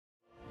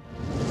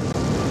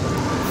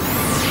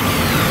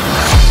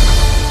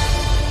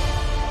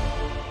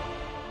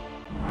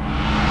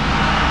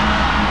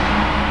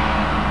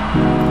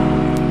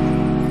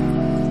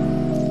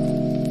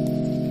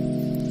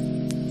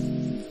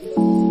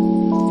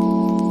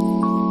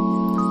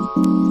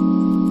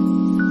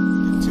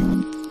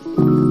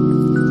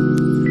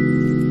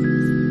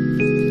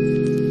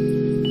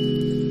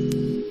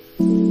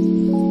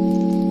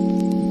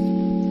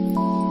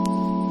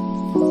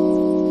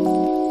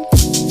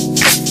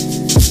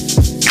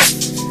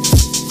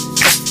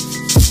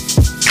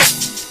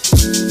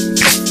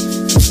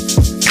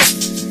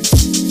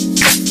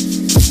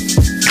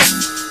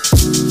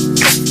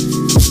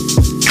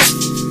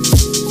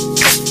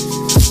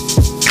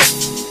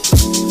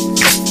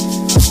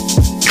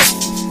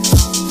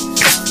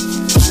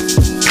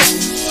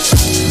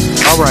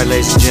Alright,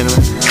 ladies and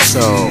gentlemen,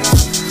 so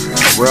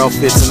Rail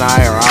Fitz and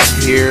I are out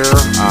here.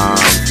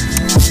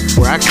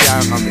 We're actually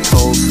out on the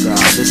coast.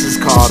 This is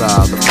called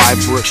the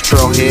Five Brooks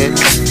Trailhead.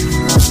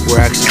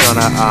 We're actually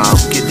gonna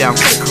get down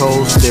to the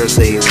coast. There's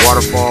a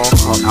waterfall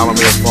called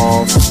Alamere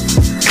Falls.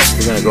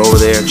 We're gonna go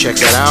over there and check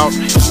that out.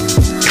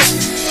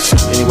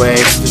 Anyway,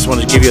 just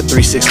wanted to give you a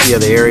 360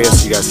 of the area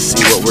so you guys can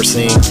see what we're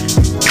seeing.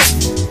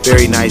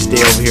 Very nice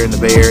day over here in the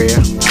Bay Area.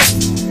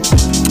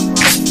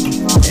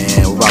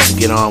 And we're about to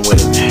get on with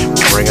it.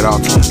 We'll bring it all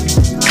to you.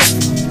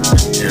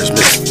 There's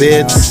Mr.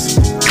 Fitz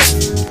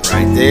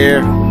right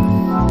there.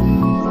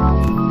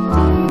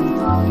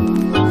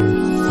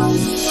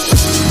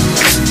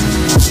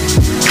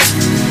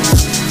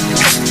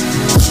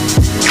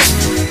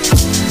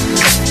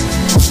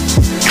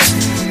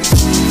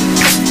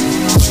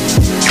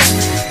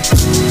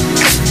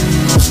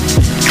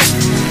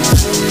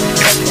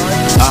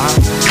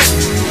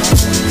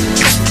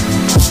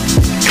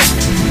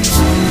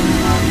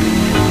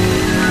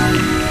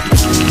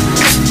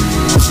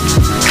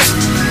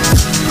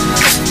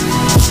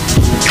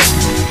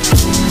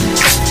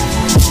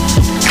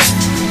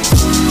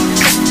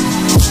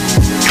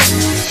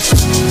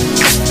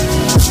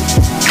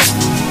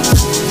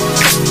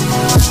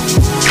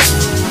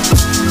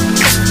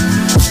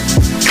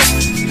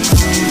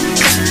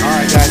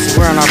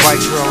 We're on our bike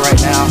trail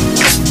right now.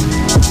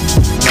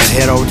 We're gonna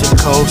head over to the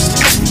coast,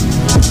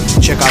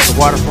 check out the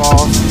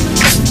waterfalls,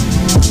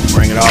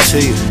 bring it all to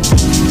you.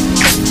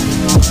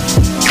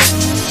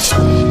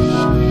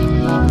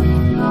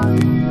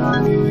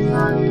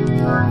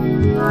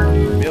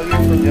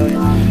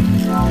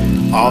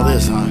 Million. All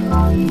this, huh?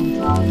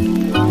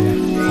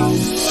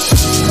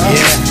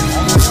 Yeah.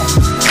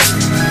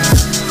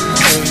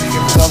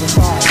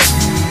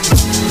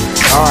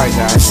 Alright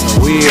guys, so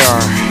we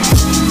are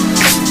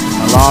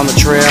along the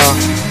trail,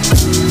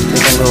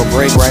 taking a little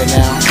break right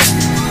now.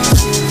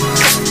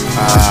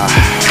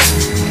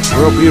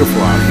 Real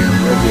beautiful out here,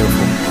 real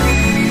beautiful.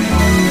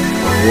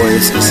 But boy,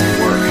 this is some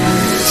work.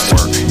 It's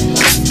work.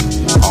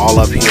 All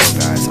uphill,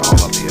 guys,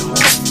 all uphill.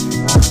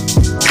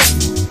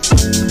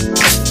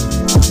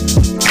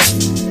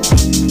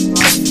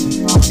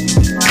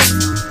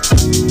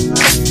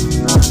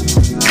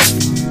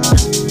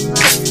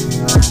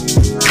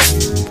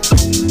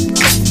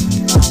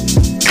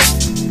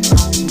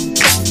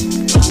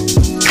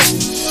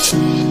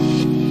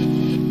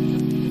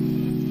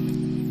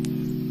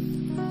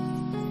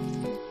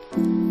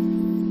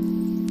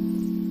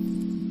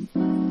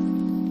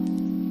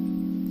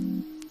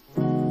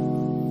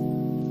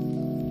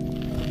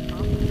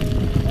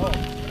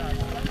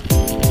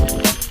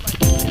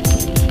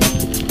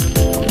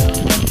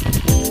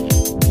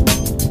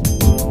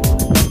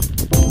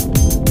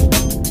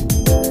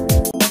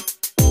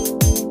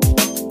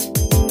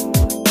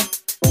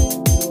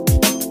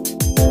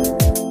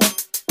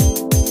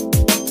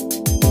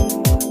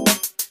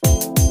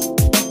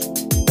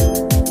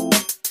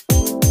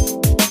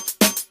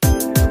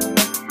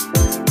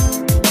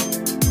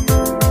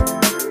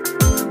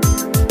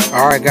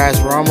 Alright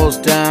guys, we're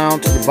almost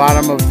down to the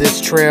bottom of this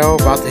trail,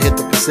 about to hit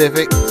the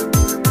Pacific.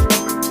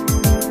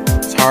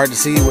 It's hard to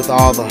see with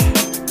all the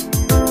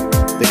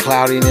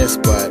cloudiness,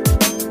 but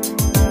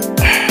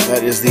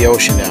that is the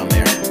ocean down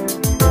there.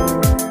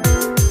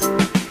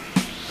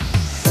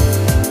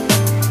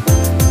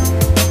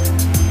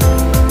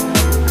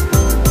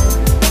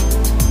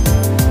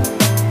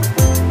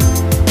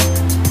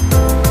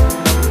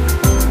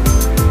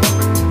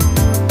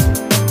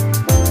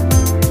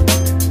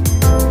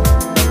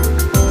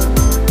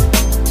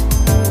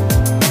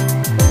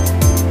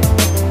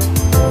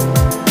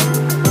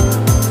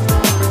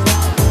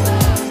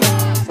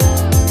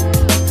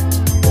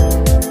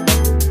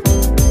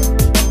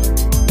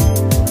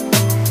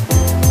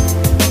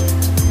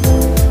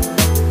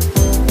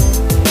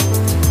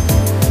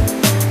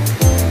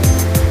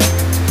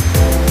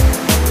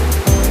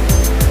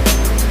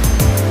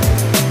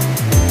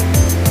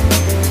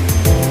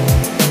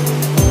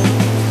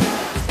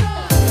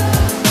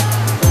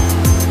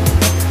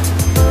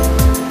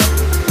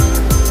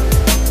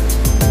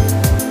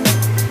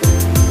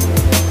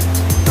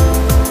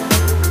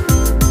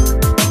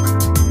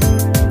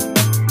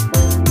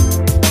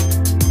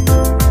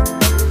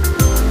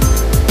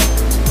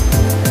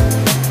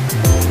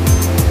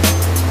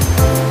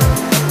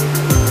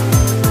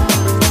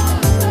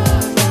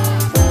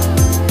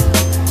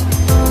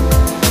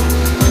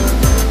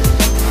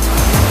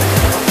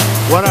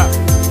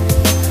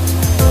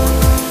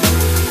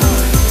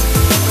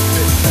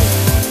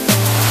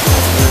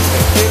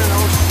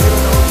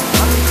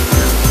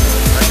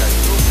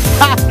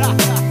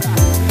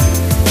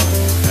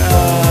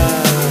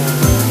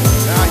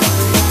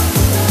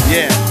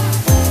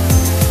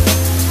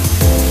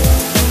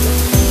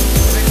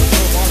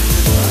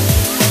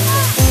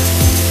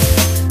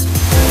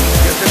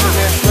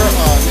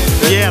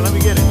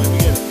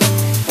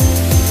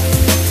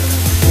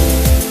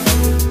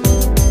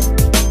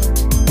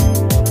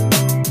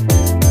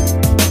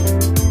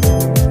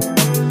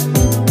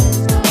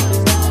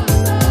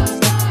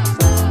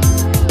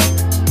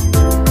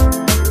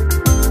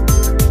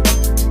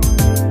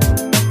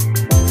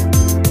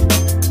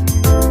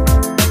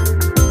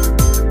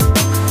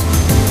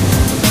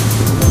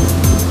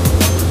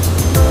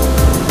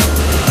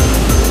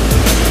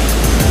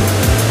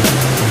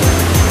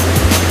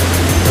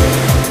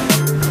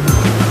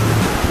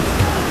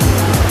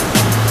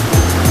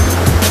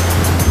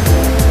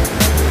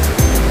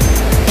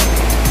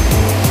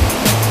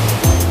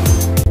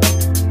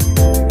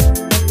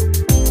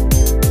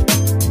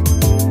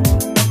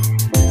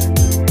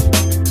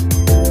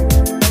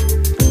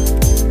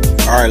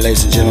 Alright,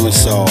 ladies and gentlemen,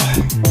 so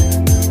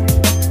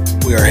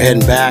we are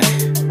heading back.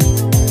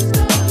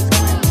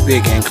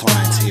 Big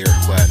inclines here,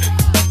 but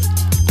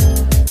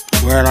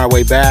we're on our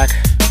way back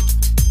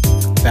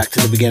to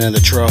the beginning of the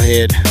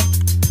trailhead.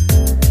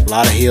 A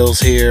lot of hills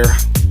here.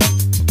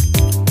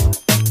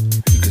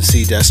 You can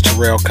see that's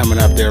Trail coming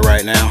up there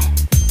right now.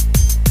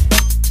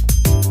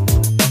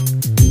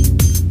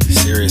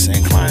 Serious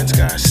inclines,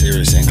 guys,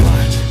 serious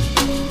inclines.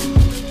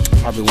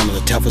 Probably one of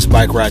the toughest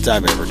bike rides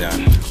I've ever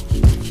done.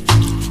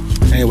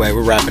 Anyway,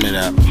 we're wrapping it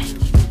up.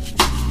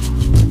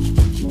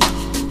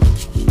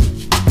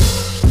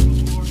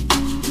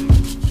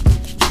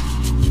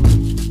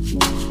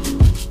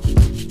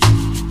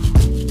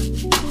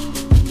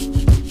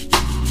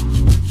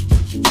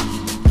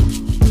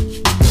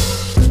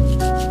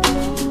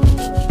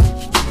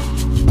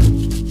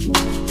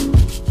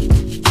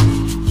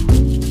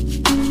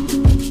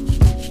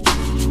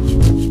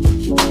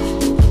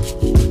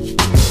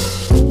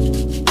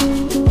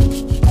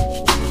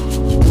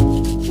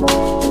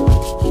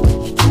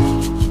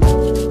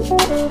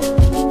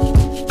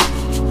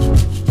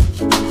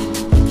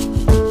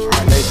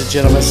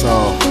 Gentlemen,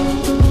 so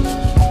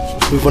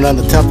we went on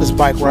the toughest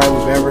bike ride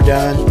we've ever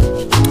done.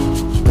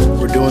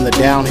 We're doing the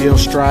downhill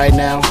stride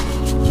now,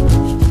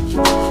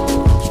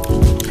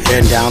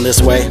 heading down this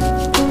way.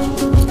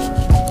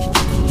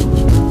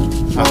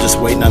 I'm just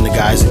waiting on the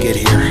guys to get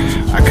here.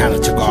 I kind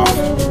of took off,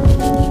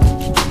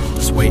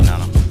 just waiting on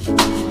them.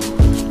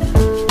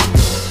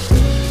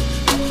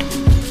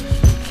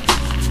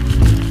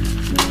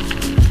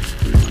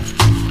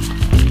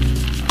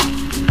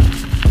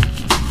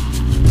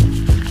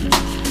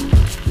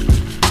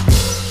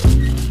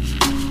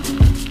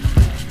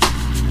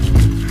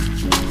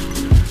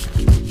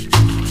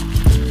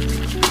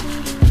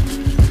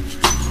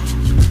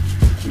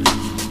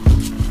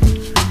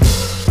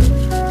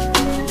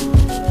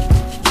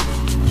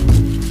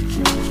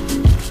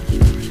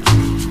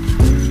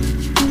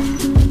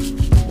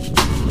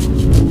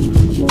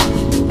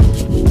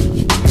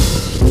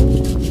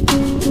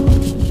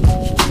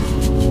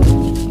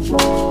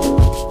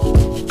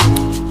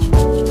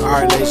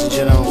 Alright, ladies and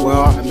gentlemen,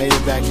 well, I made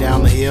it back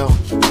down the hill.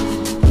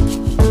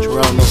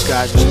 Terrell and those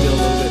guys are still a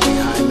little bit